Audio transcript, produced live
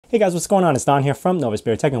Hey guys, what's going on? It's Don here from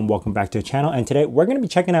Novaspirit Tech and welcome back to the channel. And today we're going to be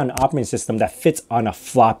checking out an operating system that fits on a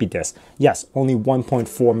floppy disk. Yes, only 1.4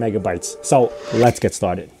 megabytes. So let's get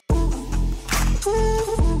started.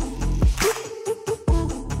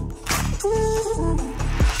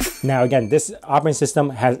 Now again, this operating system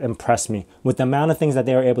has impressed me with the amount of things that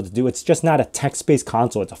they are able to do. It's just not a text-based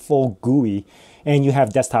console, it's a full GUI, and you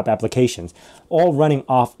have desktop applications, all running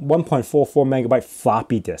off 1.44 megabyte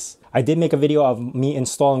floppy disks. I did make a video of me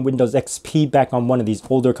installing Windows XP back on one of these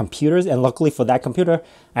older computers, and luckily for that computer,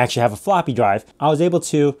 I actually have a floppy drive. I was able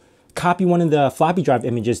to copy one of the floppy drive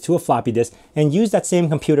images to a floppy disk and use that same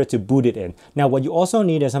computer to boot it in. Now what you also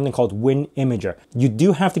need is something called WinImager. You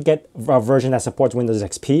do have to get a version that supports Windows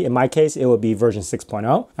XP. In my case, it would be version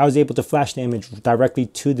 6.0. I was able to flash the image directly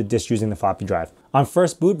to the disk using the floppy drive. On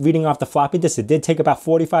first boot, reading off the floppy disk, it did take about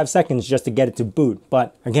 45 seconds just to get it to boot.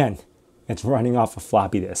 But again, it's running off a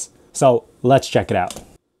floppy disk. So let's check it out.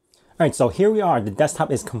 All right, so here we are. The desktop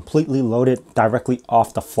is completely loaded directly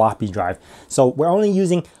off the floppy drive. So we're only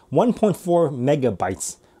using 1.4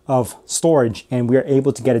 megabytes of storage and we're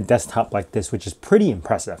able to get a desktop like this, which is pretty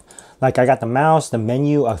impressive. Like I got the mouse, the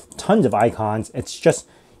menu, tons of icons. It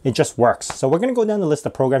just works. So we're gonna go down the list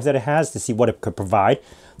of programs that it has to see what it could provide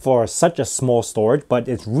for such a small storage, but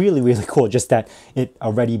it's really, really cool just that it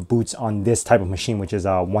already boots on this type of machine, which is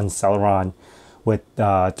one Celeron with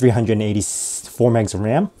 384 megs of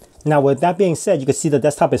RAM. Now, with that being said, you can see the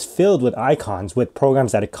desktop is filled with icons with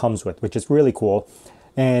programs that it comes with, which is really cool.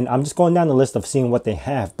 And I'm just going down the list of seeing what they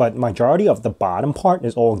have, but majority of the bottom part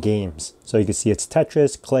is all games. So you can see it's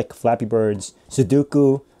Tetris, Click, Flappy Birds,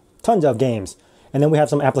 Sudoku, tons of games. And then we have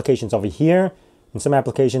some applications over here and some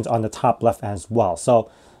applications on the top left as well.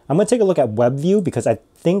 So I'm going to take a look at WebView because I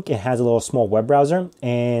think it has a little small web browser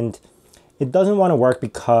and it doesn't want to work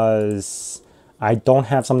because I don't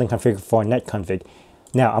have something configured for netconfig.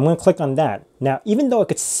 Now I'm going to click on that. Now, even though it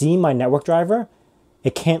could see my network driver,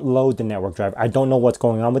 it can't load the network driver. I don't know what's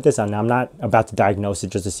going on with this, and I'm not about to diagnose it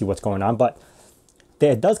just to see what's going on, but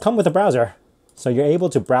it does come with a browser. So you're able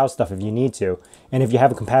to browse stuff if you need to. And if you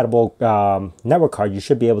have a compatible network card, you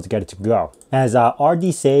should be able to get it to go. As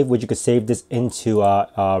RD save, which you could save this into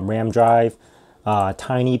a RAM drive,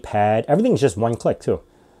 tiny pad, everything is just one click too.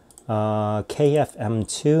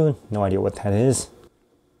 KFM2, no idea what that is.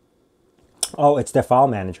 Oh, it's their file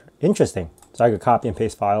manager. Interesting. So I could copy and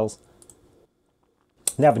paste files.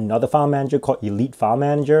 They have another file manager called Elite File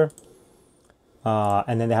Manager.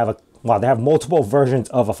 And then they have they have multiple versions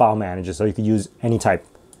of a file manager, so you could use any type.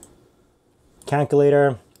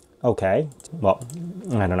 Calculator, okay. Well,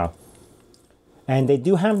 I don't know. And they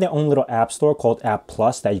do have their own little app store called App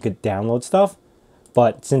Plus that you could download stuff.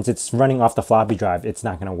 But since it's running off the floppy drive, it's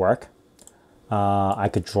not gonna work. I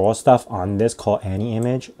could draw stuff on this called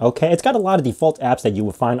AnyImage. Okay, it's got a lot of default apps that you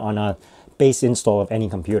would find on a base install of any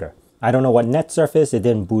computer. I don't know what net surface, it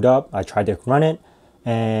didn't boot up. I tried to run it,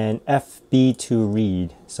 and FB to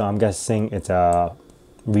read. So I'm guessing it's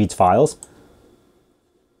reads files.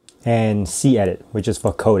 And cedit, which is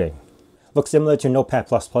for coding. Looks similar to Notepad++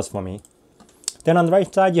 for me. Then on the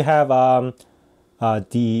right side, you have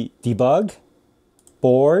the debug,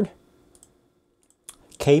 board,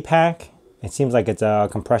 KPack. It seems like it's a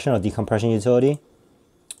compression or decompression utility.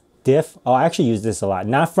 Diff, oh, I actually use this a lot.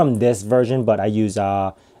 Not from this version, but I use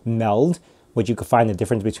meld, which you can find the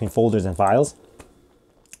difference between folders and files.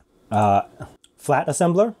 Flat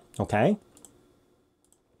assembler, okay.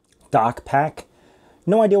 DocPack,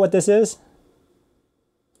 no idea what this is.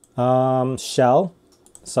 Shell,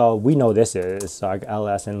 so we know this is, so I can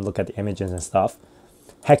ls and look at the images and stuff.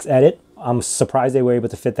 Hex edit, I'm surprised they were able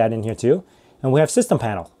to fit that in here too. And we have system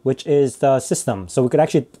panel, which is the system. So we could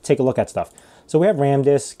actually take a look at stuff. So we have RAM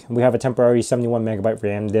disk. We have a temporary 71 megabyte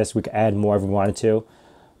RAM disk. We could add more if we wanted to.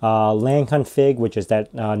 LAN config, which is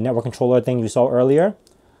that network controller thing you saw earlier.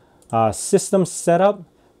 System setup.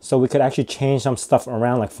 So we could actually change some stuff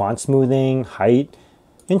around like font smoothing, height.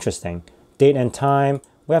 Interesting. Date and time.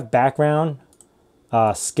 We have background,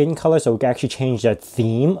 skin color. So we can actually change that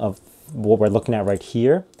theme of what we're looking at right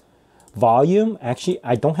here. Volume, actually,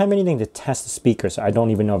 I don't have anything to test the speaker, so I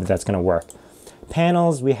don't even know if that's going to work.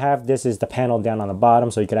 Panels, we have, this is the panel down on the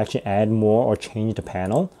bottom, so you could actually add more or change the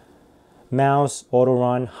panel. Mouse, auto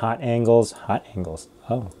run, hot angles.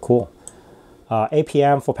 Oh, cool.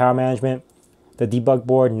 APM for power management, the debug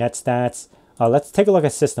board, net stats. Let's take a look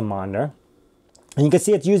at system monitor. And you can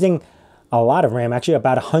see it's using a lot of RAM, actually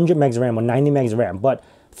about 100 megs of RAM or 90 megs of RAM, but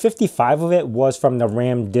 55 of it was from the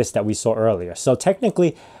RAM disk that we saw earlier. So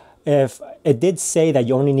technically, if it did say that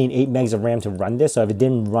you only need 8 megs of RAM to run this, so if it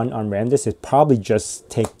didn't run on RAM disk, it probably just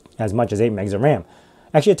take as much as 8 megs of RAM.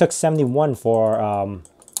 Actually, it took 71 for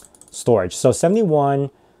storage. So 71,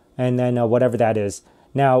 and then whatever that is.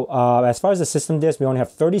 Now, as far as the system disk, we only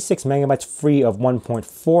have 36 megabytes free of 1.4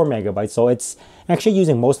 megabytes. So it's actually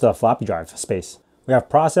using most of the floppy drive space. We have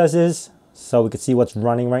processes, so we can see what's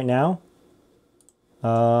running right now.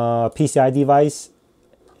 PCI device.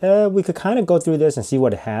 We could kind of go through this and see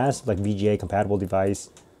what it has, like VGA compatible device.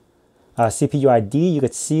 CPU ID, you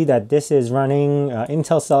could see that this is running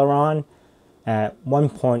Intel Celeron at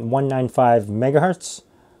 1.195 megahertz,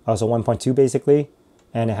 also 1.2 basically,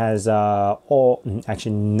 and it has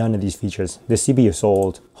actually none of these features. The CPU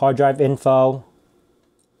sold. Hard drive info,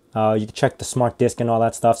 you can check the smart disk and all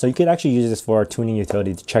that stuff, so you could actually use this for a tuning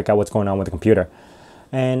utility to check out what's going on with the computer.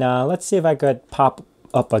 And let's see if I could pop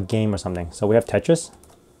up a game or something. So we have Tetris.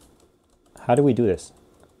 How do we do this?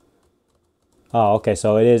 Oh, okay,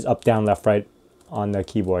 so it is up, down, left, right on the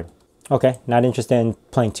keyboard. Okay, not interested in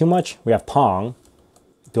playing too much. We have Pong.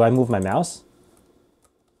 Do I move my mouse?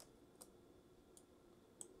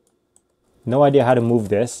 No idea how to move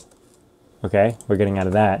this. Okay, we're getting out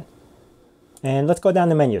of that. And let's go down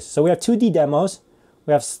the menus. So we have 2D demos.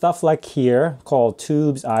 We have stuff like here called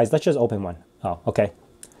tubes, eyes. Let's just open one. Oh, okay.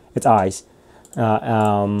 It's eyes. Oops,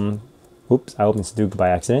 I opened Sudoku by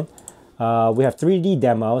accident. We have 3D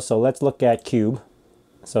demo, so let's look at cube.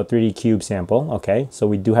 So 3D cube sample, okay. So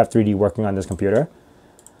we do have 3D working on this computer.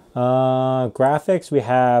 Graphics, we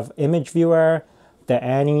have image viewer, the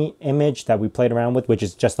anime image that we played around with, which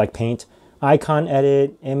is just like paint. Icon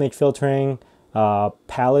edit, image filtering,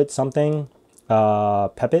 palette something,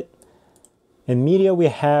 Pepit. In media, we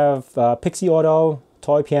have Pixie Auto,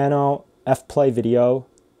 Toy Piano, F-Play Video,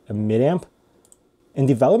 a mid-amp. In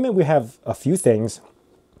development, we have a few things.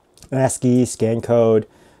 ASCII, scan code,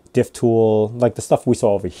 diff tool, like the stuff we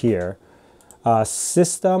saw over here.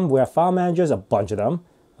 System, we have file managers, a bunch of them.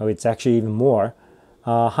 Oh, it's actually even more.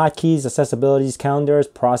 Hotkeys, accessibilities, calendars,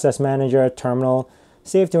 process manager, terminal,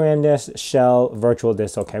 save to RAM disk, shell, virtual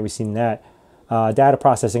disk. Okay, we've seen that. Data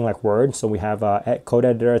processing like Word. So we have code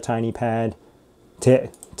editor, TinyPad,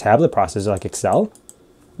 tablet processor like Excel.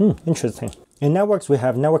 Interesting. In networks, we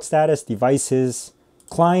have network status, devices,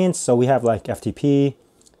 clients. So we have like FTP,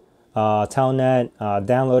 Telnet,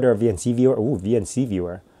 downloader, VNC viewer. Ooh, VNC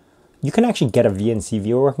viewer. You can actually get a VNC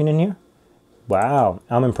viewer working in here. Wow,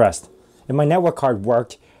 I'm impressed. If my network card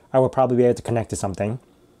worked, I would probably be able to connect to something.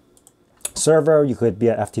 Server, you could be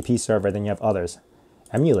an FTP server, then you have others.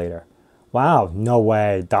 Emulator. Wow, no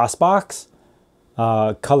way. DOSBox?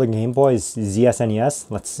 Color Game Boys, ZSNES.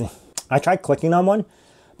 Let's see. I tried clicking on one,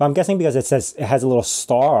 but I'm guessing because it says it has a little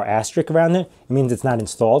star or asterisk around it, it means it's not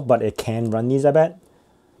installed, but it can run these, I bet.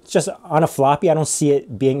 It's just on a floppy, I don't see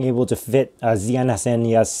it being able to fit a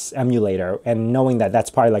ZSNES emulator, and knowing that that's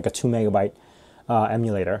probably like a 2 megabyte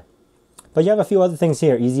emulator. But you have a few other things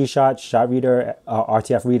here. Easy Shot, Shot Reader,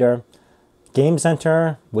 RTF Reader, Game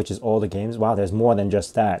Center, which is all the games. Wow, there's more than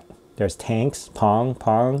just that. There's tanks, Pong,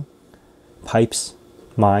 pipes,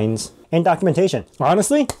 mines, and documentation.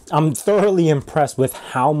 Honestly, I'm thoroughly impressed with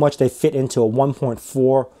how much they fit into a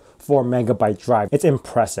 1.44 megabyte drive. It's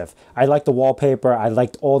impressive. I like the wallpaper. I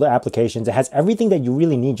liked all the applications. It has everything that you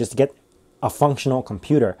really need just to get a functional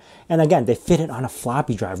computer. And again, they fit it on a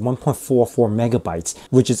floppy drive, 1.44 megabytes,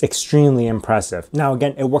 which is extremely impressive. Now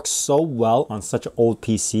again, it works so well on such an old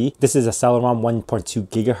PC. This is a Celeron 1.2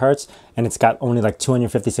 gigahertz, and it's got only like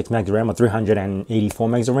 256 megs of RAM or 384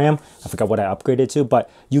 megs of RAM. I forgot what I upgraded to, but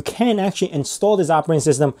you can actually install this operating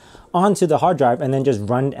system onto the hard drive and then just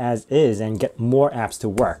run it as is and get more apps to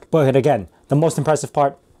work. But again, the most impressive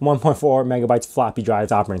part, 1.4 megabytes floppy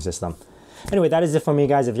drive operating system. Anyway, that is it for me,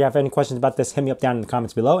 guys. If you have any questions about this, hit me up down in the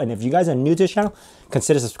comments below. And if you guys are new to this channel,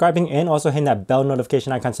 consider subscribing and also hitting that bell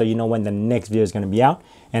notification icon so you know when the next video is going to be out.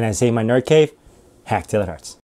 And I say in my nerd cave, hack till it hurts.